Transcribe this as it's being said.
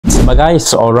Sebagai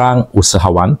seorang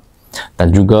usahawan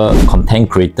dan juga content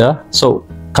creator, so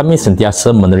kami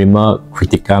sentiasa menerima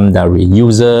kritikan dari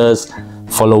users,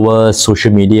 followers,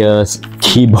 social media,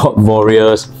 keyboard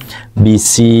warriors,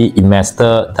 BC,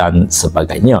 investor dan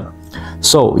sebagainya.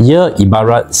 So, ia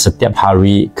ibarat setiap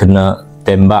hari kena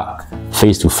tembak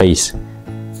face to face.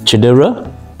 Cedera,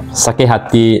 sakit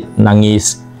hati,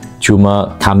 nangis,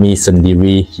 cuma kami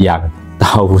sendiri yang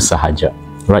tahu sahaja.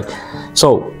 Right?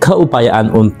 So,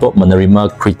 keupayaan untuk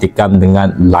menerima kritikan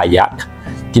dengan layak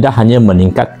tidak hanya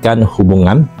meningkatkan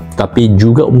hubungan, tapi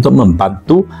juga untuk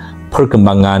membantu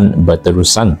perkembangan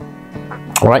berterusan.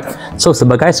 Alright, so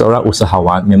sebagai seorang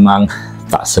usahawan memang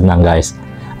tak senang guys.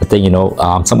 I think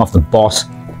some of the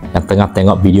boss yang tengah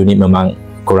tengok video ni memang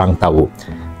kurang tahu.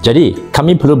 Jadi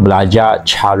kami perlu belajar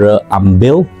cara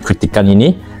ambil kritikan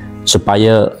ini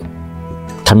supaya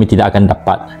kami tidak akan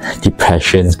dapat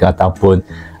depression ataupun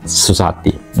susah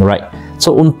hati. Alright,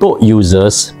 so untuk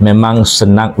users memang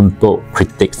senang untuk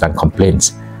kritik dan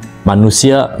complaints.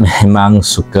 Manusia memang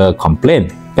suka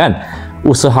komplain, kan?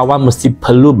 Usahawan mesti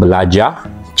perlu belajar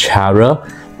cara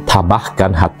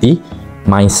tabahkan hati,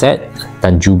 mindset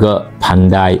dan juga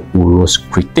pandai urus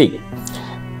kritik.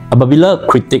 Apabila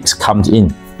kritik comes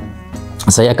in,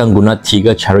 saya akan guna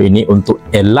 3 cara ini untuk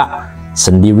elak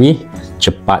sendiri,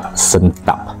 cepat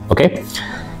sentap. Okay?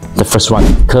 The first one,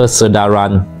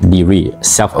 kesedaran diri,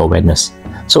 self-awareness.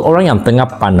 So, orang yang tengah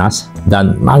panas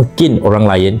dan makin orang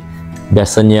lain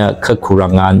biasanya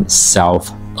kekurangan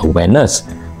self-awareness.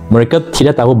 Mereka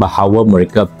tidak tahu bahawa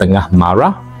mereka tengah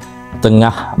marah,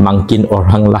 tengah makin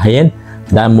orang lain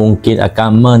dan mungkin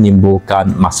akan menimbulkan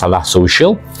masalah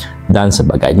sosial dan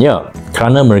sebagainya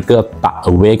kerana mereka tak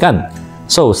aware kan.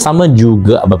 So, sama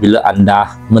juga apabila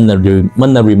anda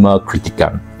menerima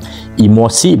kritikan.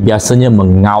 Emosi biasanya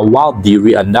mengawal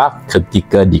diri anda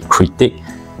ketika dikritik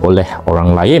oleh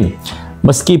orang lain.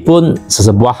 Meskipun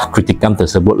sesebuah kritikan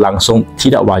tersebut langsung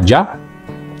tidak wajar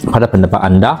pada pendapat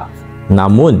anda,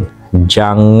 namun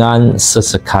jangan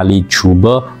sesekali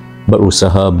cuba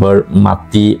berusaha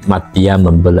bermati-matian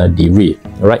membela diri.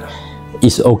 Alright,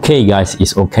 it's okay guys,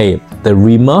 it's okay.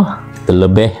 Terima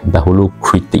terlebih dahulu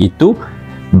kritik itu,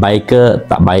 baik ke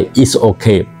tak baik, it's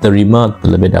okay. Terima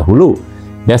terlebih dahulu.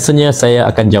 Biasanya saya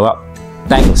akan jawab,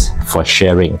 thanks for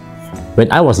sharing. When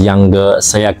I was younger,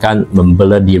 saya akan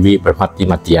membela diri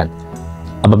bermati-matian.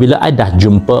 Apabila I dah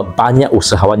jumpa banyak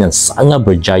usahawan yang sangat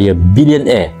berjaya,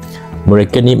 billionaire,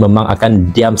 mereka ni memang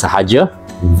akan diam sahaja,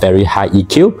 very high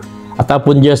EQ,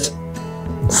 ataupun just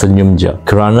senyum je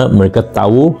kerana mereka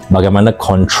tahu bagaimana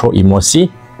kontrol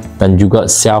emosi dan juga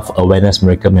self-awareness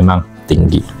mereka memang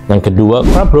tinggi. Yang kedua,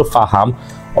 korang perlu faham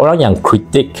orang yang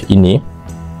kritik ini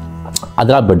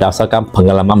adalah berdasarkan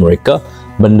pengalaman mereka,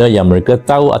 benda yang mereka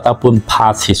tahu ataupun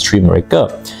past history mereka.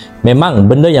 Memang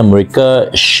benda yang mereka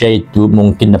share itu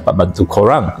mungkin dapat bantu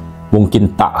korang, mungkin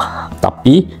tak,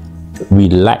 tapi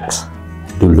relax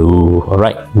dulu.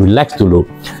 Alright, relax dulu.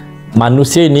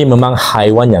 Manusia ini memang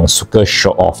haiwan yang suka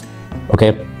show off.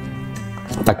 Okay,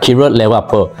 tak kira level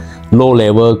apa, low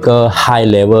level ke, high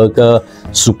level ke,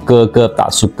 suka ke, tak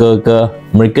suka ke,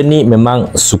 mereka ni memang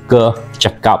suka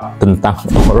cakap tentang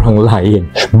orang lain.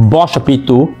 Bos Shopee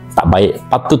itu tak baik,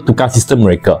 patut tukar sistem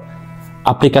mereka.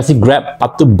 Aplikasi Grab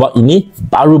patut buat ini,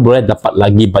 baru boleh dapat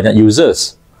lagi banyak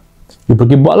users. You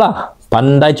pergi buatlah,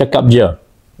 pandai cakap je.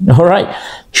 Alright,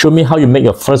 show me how you make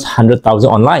your first 100,000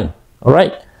 online.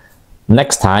 Alright,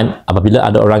 next time apabila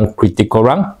ada orang kritik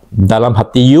korang, dalam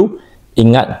hati you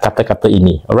ingat kata-kata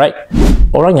ini. Alright,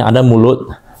 orang yang ada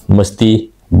mulut mesti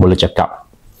boleh cakap,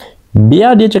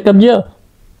 biar dia cakap je.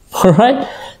 Alright,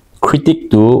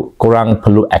 kritik tu korang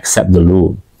perlu accept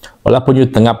dulu. Walaupun you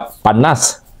tengah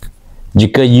panas,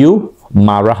 jika you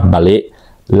marah balik,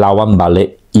 lawan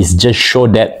balik, is just show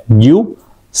that you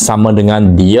sama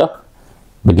dengan dia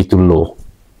begitu low.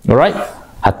 Alright,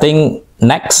 I think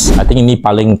next, I think ini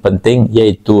paling penting,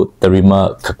 iaitu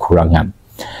terima kekurangan.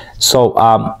 So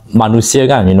manusia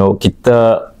kan,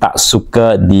 kita tak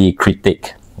suka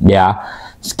dikritik, ya.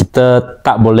 Kita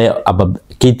tak boleh,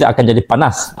 kita akan jadi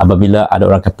panas apabila ada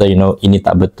orang kata, ini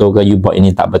tak betul ke, you buat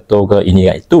ini tak betul ke, ini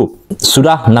ke itu.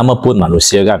 Sudah nama pun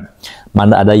manusia kan,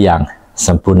 mana ada yang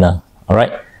sempurna.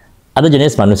 Alright, ada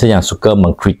jenis manusia yang suka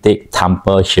mengkritik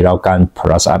tanpa hiraukan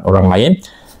perasaan orang lain.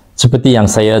 Seperti yang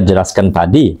saya jelaskan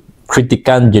tadi,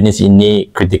 kritikan jenis ini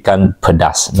kritikan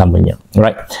pedas namanya.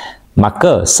 Alright,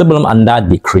 maka sebelum anda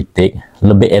dikritik,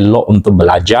 lebih elok untuk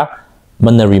belajar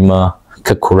menerima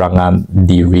kekurangan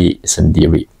diri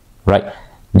sendiri. Right,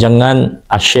 jangan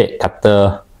asyik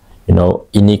kata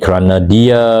ini kerana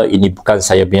dia, ini bukan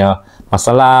saya punya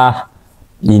masalah.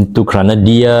 into kerana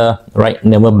dia, right?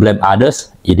 Never blame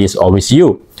others, it is always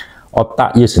you.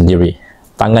 Otak you sendiri,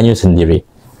 tangan you sendiri,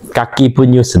 kaki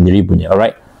pun you sendiri punya,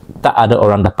 alright? Tak ada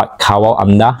orang dapat kawal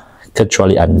anda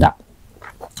kecuali anda.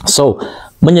 So,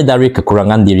 menyedari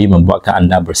kekurangan diri membuatkan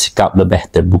anda bersikap lebih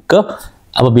terbuka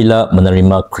apabila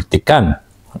menerima kritikan,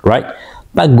 right?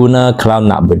 Tak guna kalau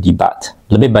nak berdebat.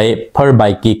 Lebih baik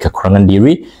perbaiki kekurangan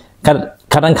diri.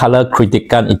 Kadang-kadang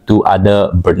kritikan itu ada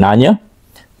benarnya,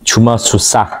 cuma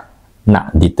susah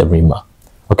nak diterima.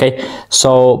 Okay,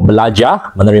 so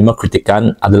belajar menerima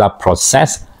kritikan adalah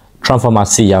proses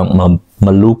transformasi yang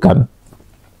memerlukan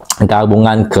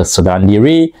gabungan kesedaran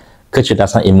diri,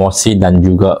 kecerdasan emosi dan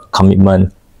juga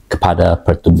komitmen kepada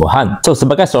pertumbuhan. So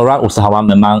sebagai seorang usahawan,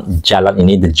 memang jalan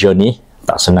ini, the journey,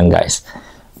 tak senang guys.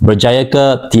 Berjaya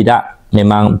ke tidak,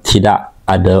 memang tidak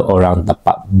ada orang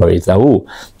dapat beritahu,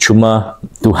 cuma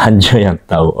Tuhan je yang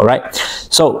tahu. Alright,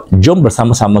 so jom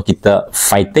bersama-sama kita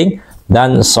fighting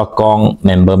dan sokong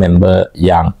member-member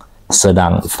yang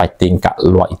sedang fighting kat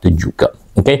luar itu juga.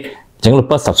 Okay, jangan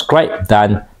lupa subscribe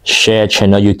dan share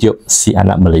channel YouTube Si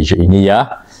Anak Malaysia ini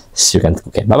ya. See you again.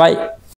 Okay, bye bye.